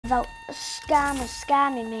without a scammer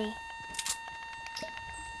scamming me.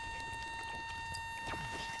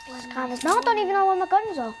 Scammers. No, I don't even know where my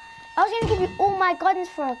guns are. I was going to give you all my guns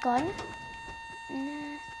for a gun.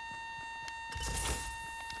 Nah.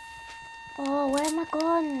 Oh, where are my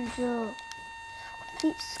guns?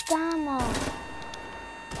 Complete scammer.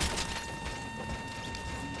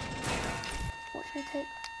 What should I take?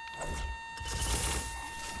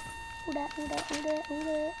 All that.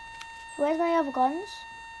 Where's my other guns?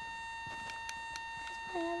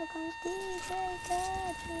 Where's my other guns? DJ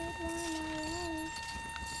Dad,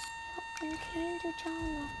 you came to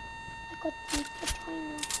China. I got beef for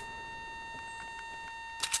China.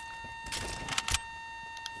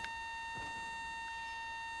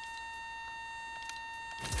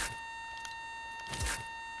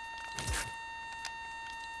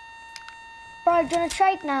 Bro, do you want to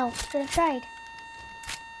trade now? Do you want to trade?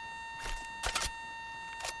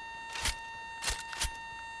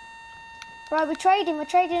 Bro, we're trading or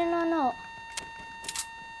not?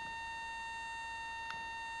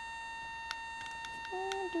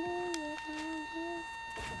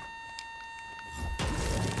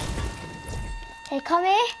 Hey, come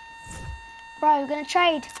here. Bro, we're gonna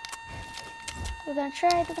trade. We're gonna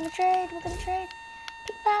trade.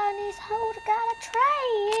 Big Brownies, hold, gotta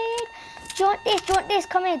trade. Do you want this? Do you want this?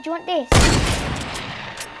 Come here, do you want this? Do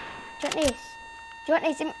you want this? Do you want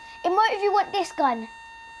this? It might if you want this gun.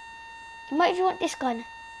 It might if you want this gun.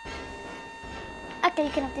 Okay,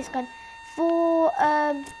 you can have this gun. For,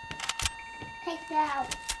 Take it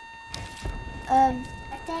out. I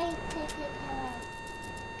say take it out.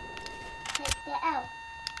 Take it out.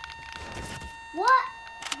 What?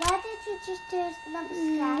 Why did you just do another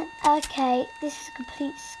scam? Okay, this is a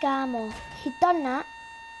complete scammer. He done that.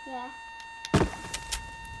 Yeah.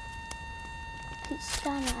 Complete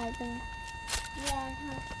scammer, Adam. Yeah,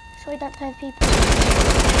 So I don't play with people.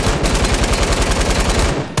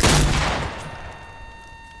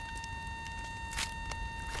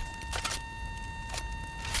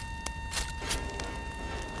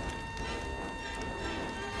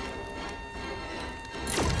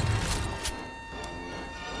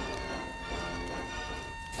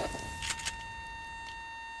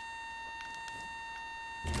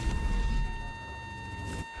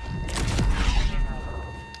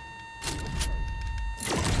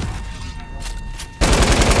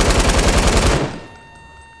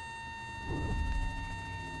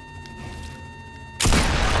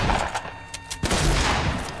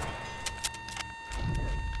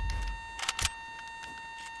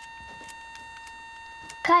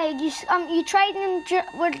 Okay, you trading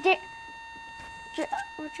with it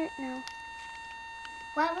now.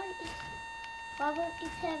 Why won't you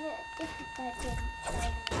play with a different version?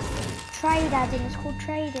 Trade, Adam. It's called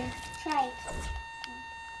trading. Trade.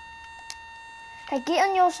 Okay, get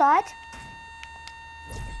on your side.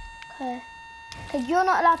 Okay. Okay, you're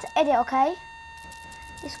not allowed to edit, okay?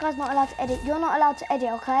 This guy's not allowed to edit. You're not allowed to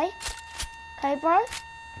edit, okay? Okay, bro?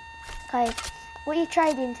 Okay. What are you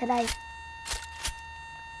trading today?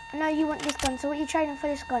 I know you want this gun, so what are you trading for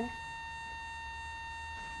this gun?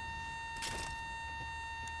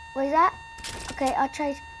 What is that? Okay, I'll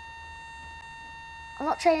trade. I'm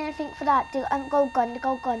not trading anything for that. The gold gun.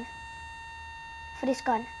 For this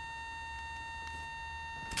gun.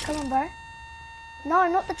 Come on, bro. No,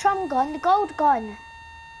 not the Trump gun, the gold gun.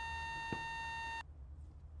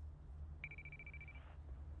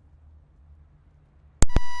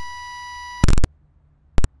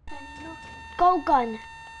 Gold gun.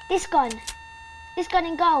 This gun. This gun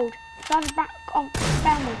in gold. Found one.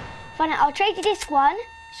 Fine, I'll trade you this one.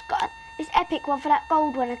 It's got this epic one for that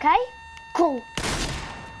gold one, okay? Cool.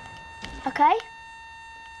 Okay?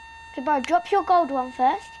 Okay, bro, drop your gold one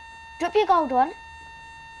first. Drop your gold one.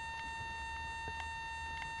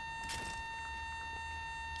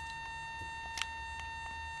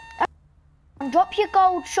 And drop your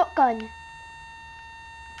gold shotgun.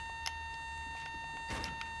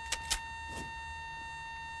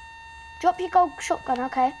 Drop your gold shotgun,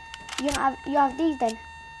 okay? You have these then. You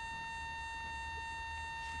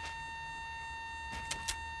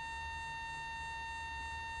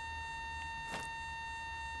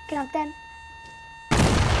can have them.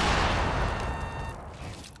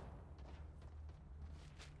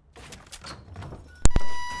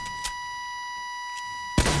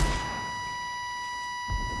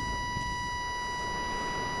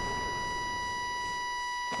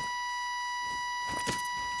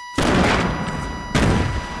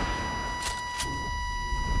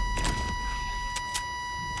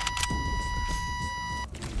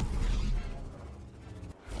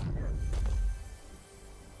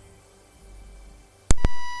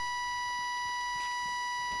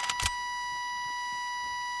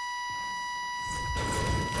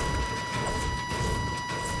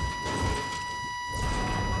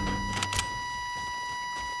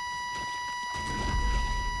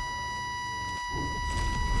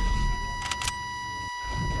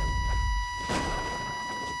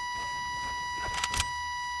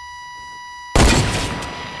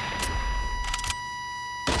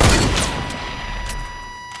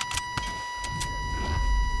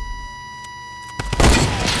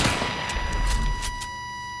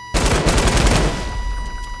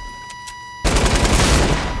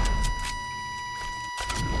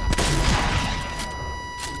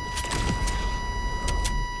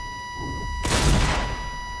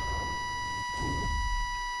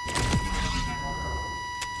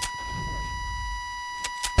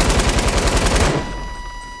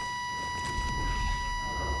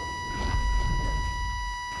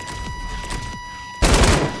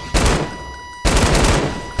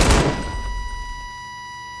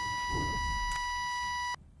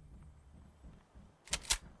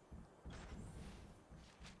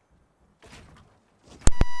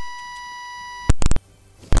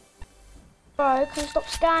 Bro, can you stop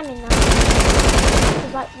scamming now?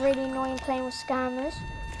 It's like really annoying playing with scammers.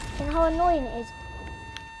 You know how annoying it is?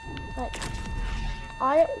 Like,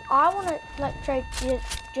 I want to like trade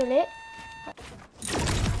Juliet.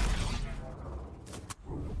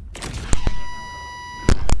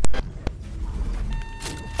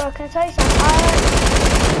 Bro, can I tell you something? I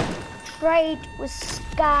don't trade with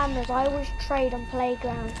scammers. I always trade on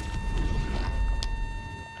Playground.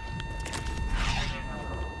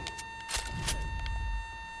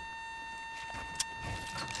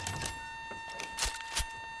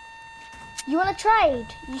 You want to trade?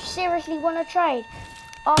 You seriously want to trade?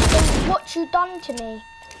 After what you done to me?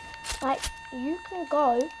 Like, you can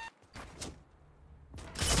go.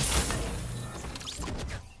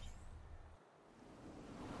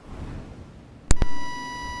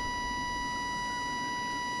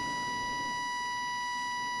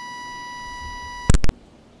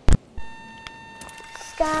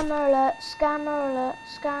 Scammer alert, scammer alert,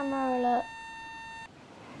 scammer alert.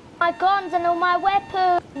 My guns and all my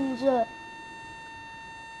weapons.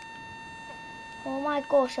 Oh my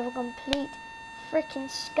gosh, I'm a complete freaking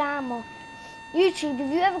scammer. YouTube,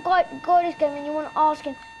 if you ever got this game and you want to ask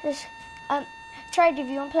him this trade with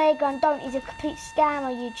you on Playground, don't. He's a complete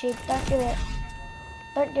scammer, YouTube. Don't do it.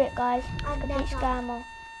 Don't do it, guys. Complete scammer.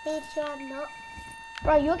 Me too, I'm not.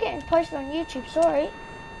 Bro, you're getting posted on YouTube, sorry.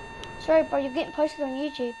 Sorry, bro, you're getting posted on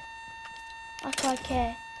YouTube. That's why I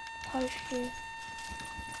care. Post you.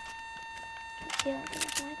 See that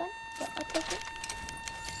thing my gun? But I'll take it.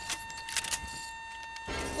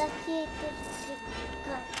 Let's see this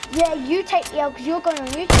gun. Yeah, you take the L because you're going on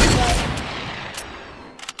YouTube, bro.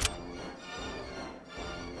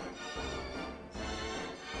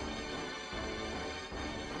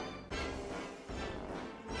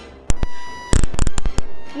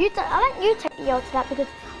 I let you take the L to that because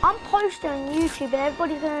I'm posting on YouTube and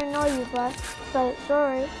everybody's going to know you, bro. So,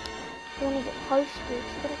 sorry. You're going to get posted.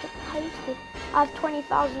 You're going to get posted. I have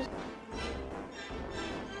 20,000.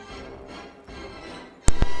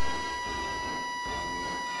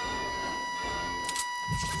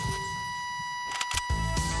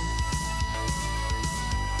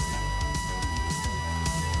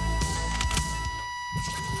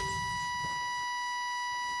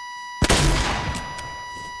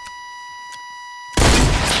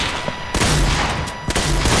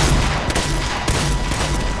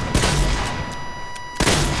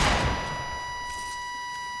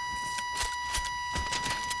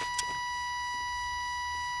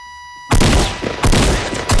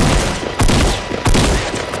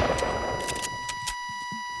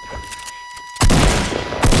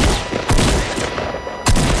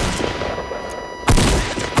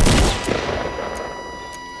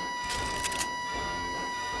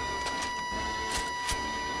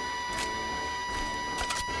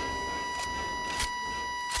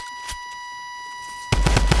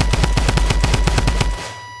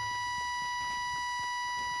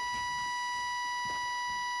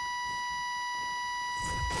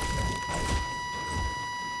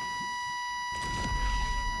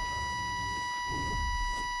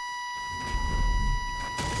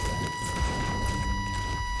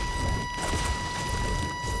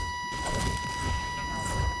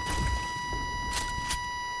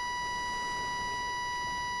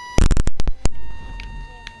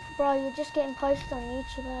 Bro, you're just getting posted on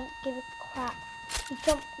YouTube. I don't give a crap. You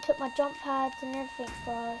took my jump pads and everything,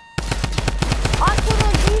 bro. I thought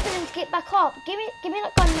I was using them to get back up. Give me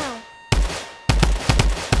that gun now.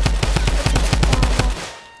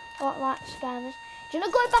 I don't like scammers. Do you want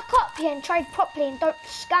to go back up here and trade properly and don't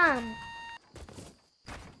scam?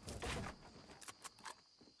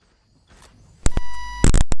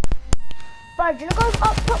 Bro, do you want to go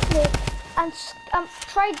up properly and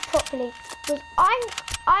trade properly? Because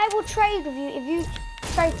I will trade with you if you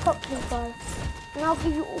trade properly, bro. And I'll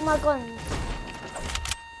give you all my guns.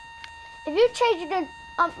 If you trade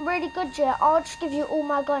really good, yeah, I'll just give you all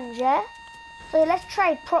my guns, yeah? So let's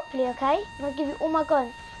trade properly, okay? And I'll give you all my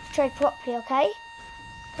guns. Trade properly, okay?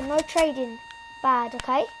 So no trading bad,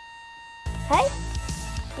 okay? Okay?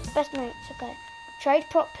 Best mates, okay? Trade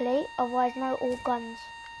properly, otherwise no all guns,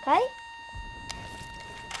 okay?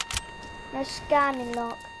 No scamming,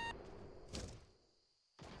 lock.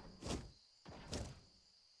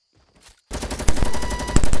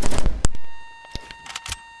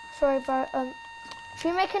 Sorry, bro.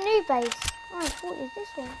 Should we make a new base? Oh, what is this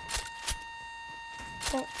one?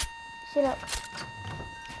 Okay. See, look.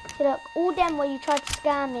 See, look. All them where you tried to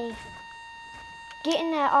scam me. Get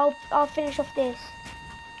in there. I'll finish off this.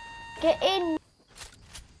 Get in.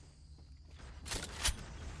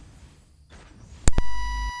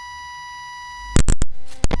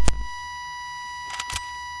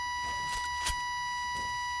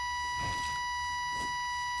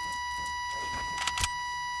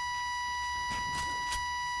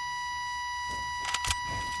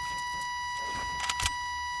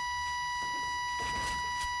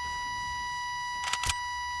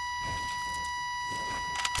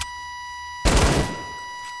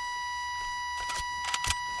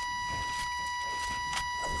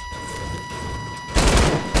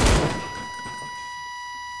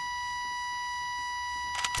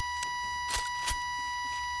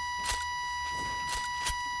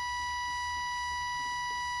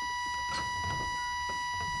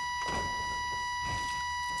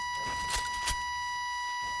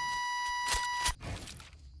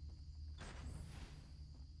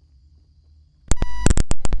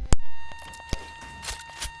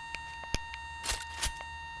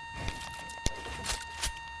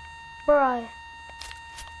 Bro,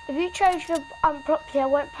 if you chose the properly, I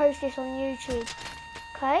won't post this on YouTube.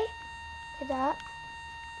 Okay? Look at that.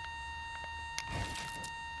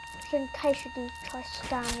 Just in case you do try to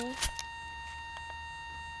scam me.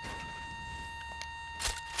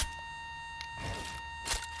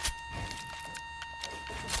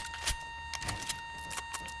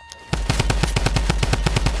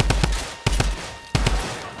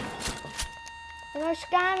 No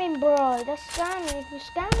scamming, bro. That's scamming. If you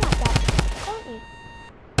scam like that, can't you?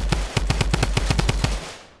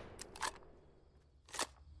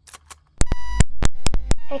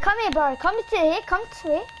 Hey, come here, bro. Come to here. Come to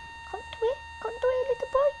here. Come to here. Come to here, little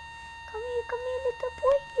boy. Come here, little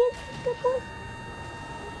boy. Yes, little boy.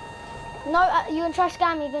 No, you're gonna try to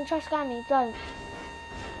scam me. You're gonna try to scam me. Don't.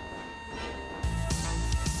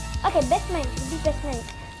 Okay, best mates. You can be best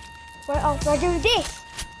mates. Right after I do this.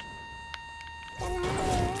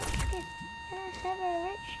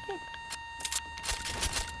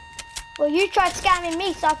 Well, you tried scamming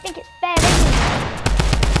me, so I think it's fair, isn't it?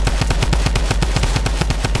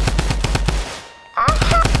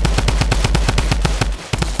 Aha!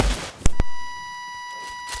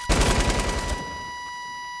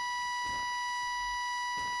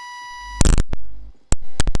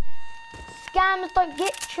 Scammers don't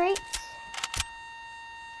get treats.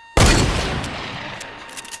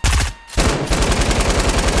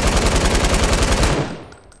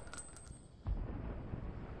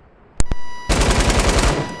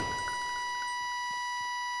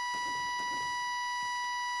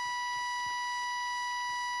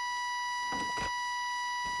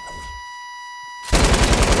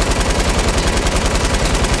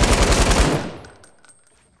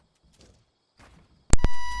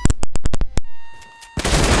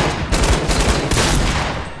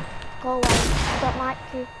 Go away. I don't like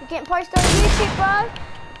you. You're getting posted on YouTube, bro.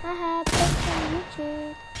 Posted on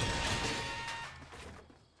YouTube.